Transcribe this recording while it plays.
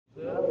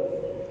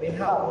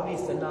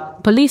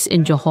Police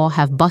in Johor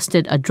have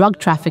busted a drug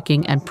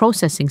trafficking and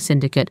processing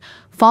syndicate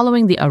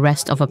following the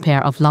arrest of a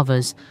pair of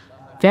lovers.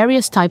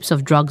 Various types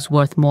of drugs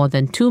worth more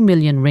than 2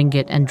 million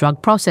ringgit and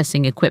drug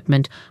processing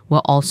equipment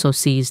were also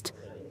seized.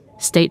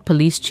 State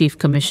Police Chief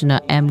Commissioner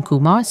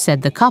RM2mil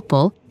said the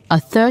couple, a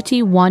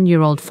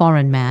 31-year-old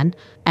foreign man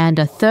and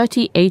a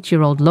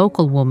 38-year-old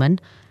local woman,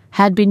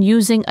 had been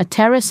using a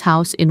terrace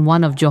house in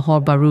one of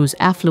Johor Bahru's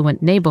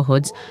affluent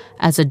neighbourhoods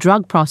as a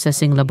drug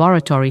processing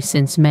laboratory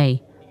since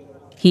May.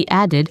 He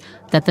added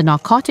that the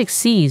narcotics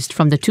seized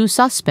from the two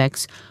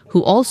suspects,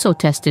 who also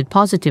tested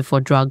positive for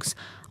drugs,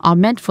 are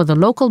meant for the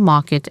local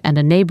market and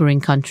a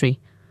neighbouring country.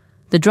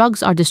 The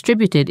drugs are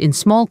distributed in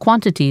small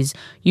quantities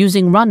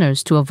using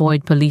runners to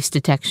avoid police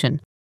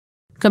detection.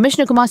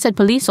 Commissioner Kumar said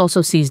police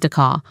also seized a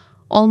car,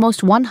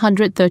 almost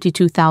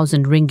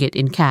 132,000 ringgit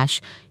in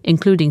cash,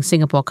 including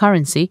Singapore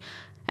currency,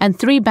 and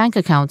 3 bank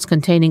accounts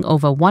containing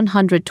over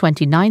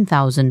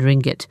 129,000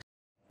 ringgit.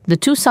 The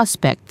two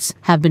suspects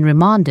have been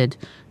remanded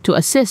to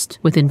assist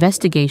with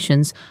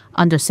investigations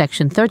under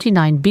Section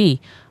 39B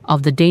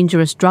of the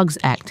Dangerous Drugs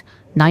Act,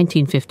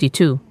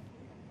 1952.